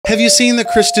Have you seen the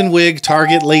Kristen Wiig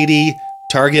Target lady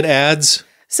Target ads?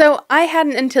 So I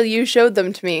hadn't until you showed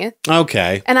them to me.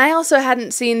 Okay. And I also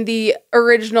hadn't seen the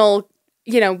original,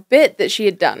 bit that she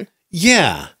had done.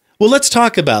 Yeah. Well, let's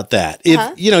talk about that.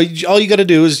 If all you got to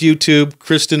do is YouTube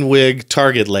Kristen Wiig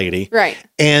Target lady. Right.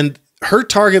 And her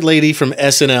Target lady from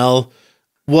SNL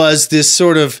was this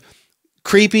sort of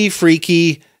creepy,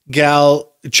 freaky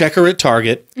gal checker at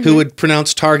Target who would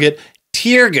pronounce Target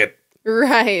Tierget.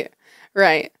 Right.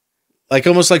 Right. Like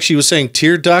almost like she was saying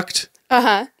tear duct.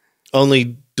 Uh-huh.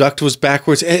 Only duct was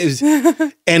backwards.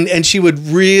 And she would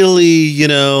really,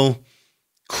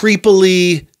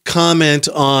 creepily comment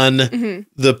on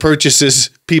the purchases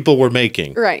people were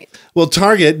making. Right. Well,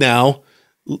 Target now,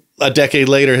 a decade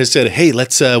later, has said, hey,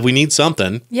 we need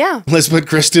something. Yeah. Let's put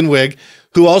Kristen Wiig,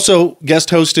 who also guest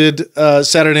hosted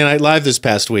Saturday Night Live this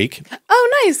past week.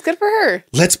 Oh, nice. Good for her.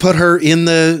 Let's put her in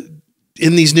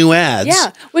these new ads.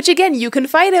 Yeah. Which, again, you can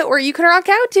fight it or you can rock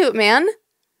out to it, man.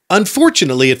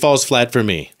 Unfortunately, it falls flat for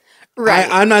me. Right.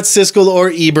 I'm not Siskel or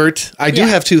Ebert. I do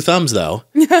have two thumbs, though,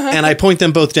 and I point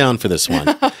them both down for this one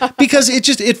because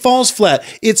it falls flat.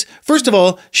 It's, first of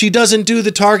all, she doesn't do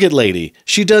the Target lady.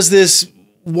 She does this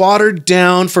watered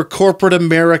down for corporate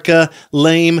America,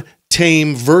 lame,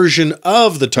 tame version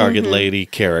of the Target lady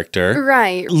character.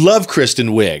 Right. Love Kristen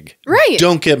Wiig. Right.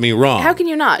 Don't get me wrong. How can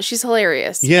you not? She's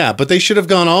hilarious. Yeah, but they should have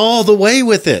gone all the way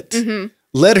with it.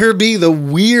 Let her be the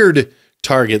weird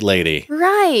Target lady.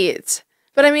 Right.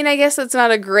 But I mean, I guess that's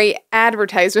not a great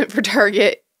advertisement for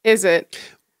Target, is it?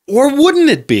 Or wouldn't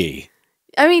it be?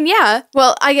 I mean, yeah.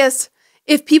 Well, I guess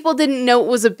if people didn't know it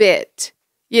was a bit,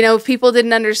 if people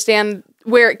didn't understand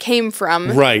where it came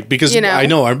from. Right, because I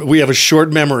know we have a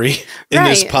short memory in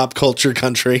this pop culture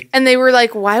country. And they were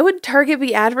like, why would Target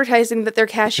be advertising that their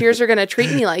cashiers are going to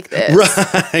treat me like this?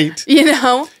 Right.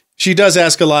 She does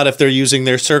ask a lot if they're using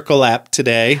their Circle app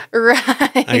today. Right.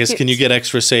 I guess, can you get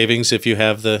extra savings if you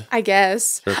have the I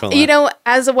guess. Circle app?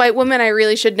 As a white woman, I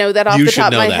really should know that off the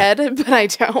top of my head, but I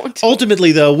don't.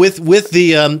 Ultimately, though, with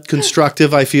the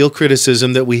constructive, I feel,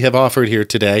 criticism that we have offered here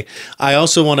today, I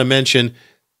also want to mention,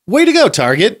 way to go,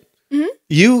 Target.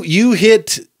 You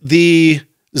hit the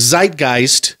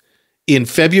zeitgeist in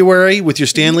February with your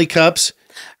Stanley Cups.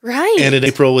 Right. And in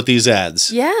April with these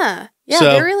ads. Yeah. Yeah,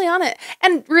 they're really on it.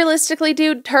 And realistically,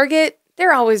 dude, Target,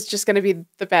 they're always just going to be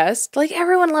the best. Like,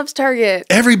 everyone loves Target.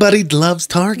 Everybody loves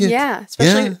Target. Yeah.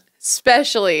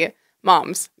 Especially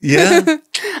moms. Yeah.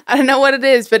 I don't know what it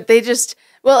is, but they just,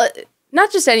 not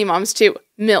just any moms, too.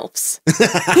 MILFs.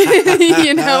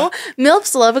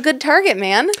 MILFs love a good Target,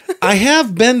 man. I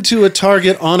have been to a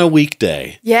Target on a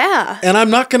weekday. Yeah. And I'm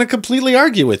not going to completely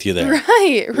argue with you there.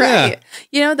 Right.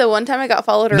 Yeah. The one time I got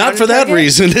followed around. Not for that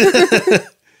reason.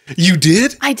 You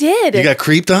did? I did. You got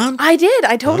creeped on? I did.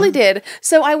 I totally did.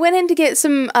 So I went in to get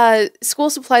some school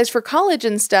supplies for college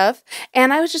and stuff.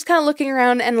 And I was just kind of looking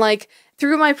around and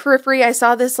through my periphery, I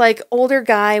saw this older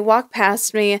guy walk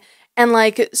past me and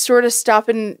sort of stop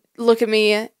and look at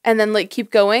me and then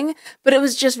keep going. But it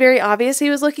was just very obvious he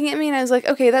was looking at me. And I was like,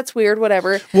 okay, that's weird.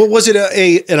 Whatever. Well, was it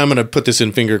and I'm going to put this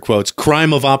in finger quotes,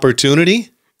 crime of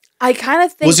opportunity? I kind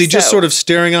of think Was he just sort of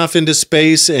staring off into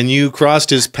space and you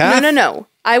crossed his path? No.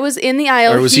 I was in the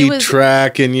aisle. Or was he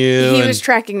tracking you? He was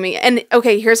tracking me. And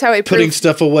okay, here's how I proved putting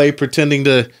stuff away, pretending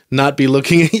to not be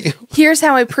looking at you. Here's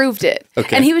how I proved it.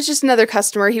 Okay. And he was just another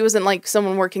customer. He wasn't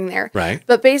someone working there. Right.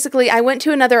 But basically, I went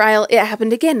to another aisle. It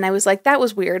happened again. And I was like, that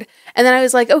was weird. And then I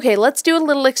was like, okay, let's do a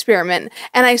little experiment.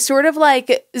 And I sort of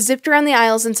zipped around the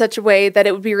aisles in such a way that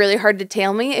it would be really hard to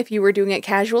tail me if you were doing it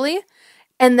casually.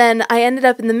 And then I ended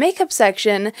up in the makeup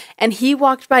section, and he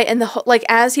walked by, and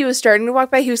as he was starting to walk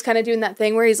by, he was kind of doing that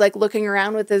thing where he's looking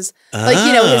around with his,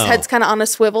 his head's kind of on a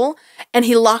swivel, and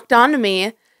he locked onto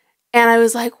me, and I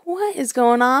was like, what is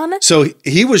going on? So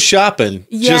he was shopping,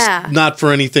 just not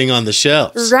for anything on the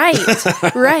shelves.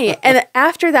 Right, right. And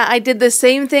after that, I did the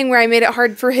same thing where I made it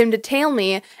hard for him to tail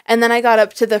me, and then I got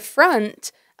up to the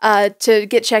front to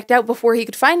get checked out before he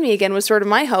could find me again was sort of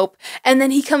my hope. And then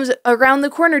he comes around the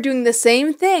corner doing the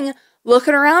same thing,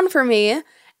 looking around for me.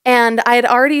 And I had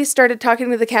already started talking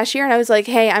to the cashier and I was like,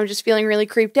 hey, I'm just feeling really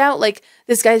creeped out.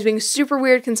 This guy's being super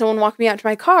weird. Can someone walk me out to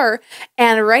my car?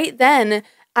 And right then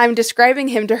I'm describing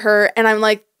him to her and I'm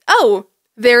like, oh,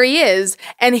 there he is.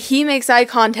 And he makes eye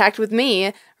contact with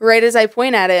me right as I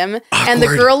point at him. Awkward. And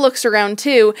the girl looks around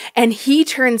too and he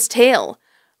turns tail.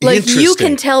 You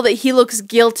can tell that he looks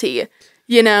guilty,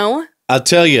 I'll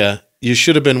tell you, You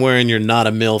should have been wearing your Not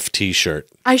a MILF t-shirt.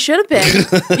 I should have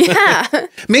been. Yeah.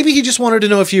 Maybe he just wanted to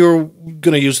know if you were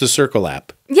going to use the Circle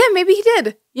app. Yeah, maybe he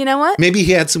did. You know what? Maybe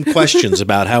he had some questions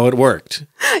about how it worked.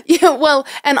 Yeah, well,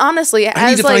 and honestly, I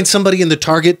need to find somebody in the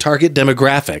target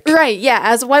demographic. Right, yeah.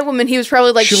 As a white woman, he was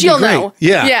probably like, she'll know.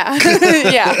 Yeah. Yeah.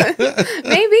 Yeah.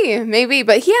 Maybe.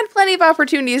 But he had plenty of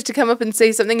opportunities to come up and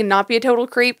say something and not be a total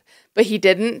creep, but he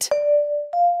didn't.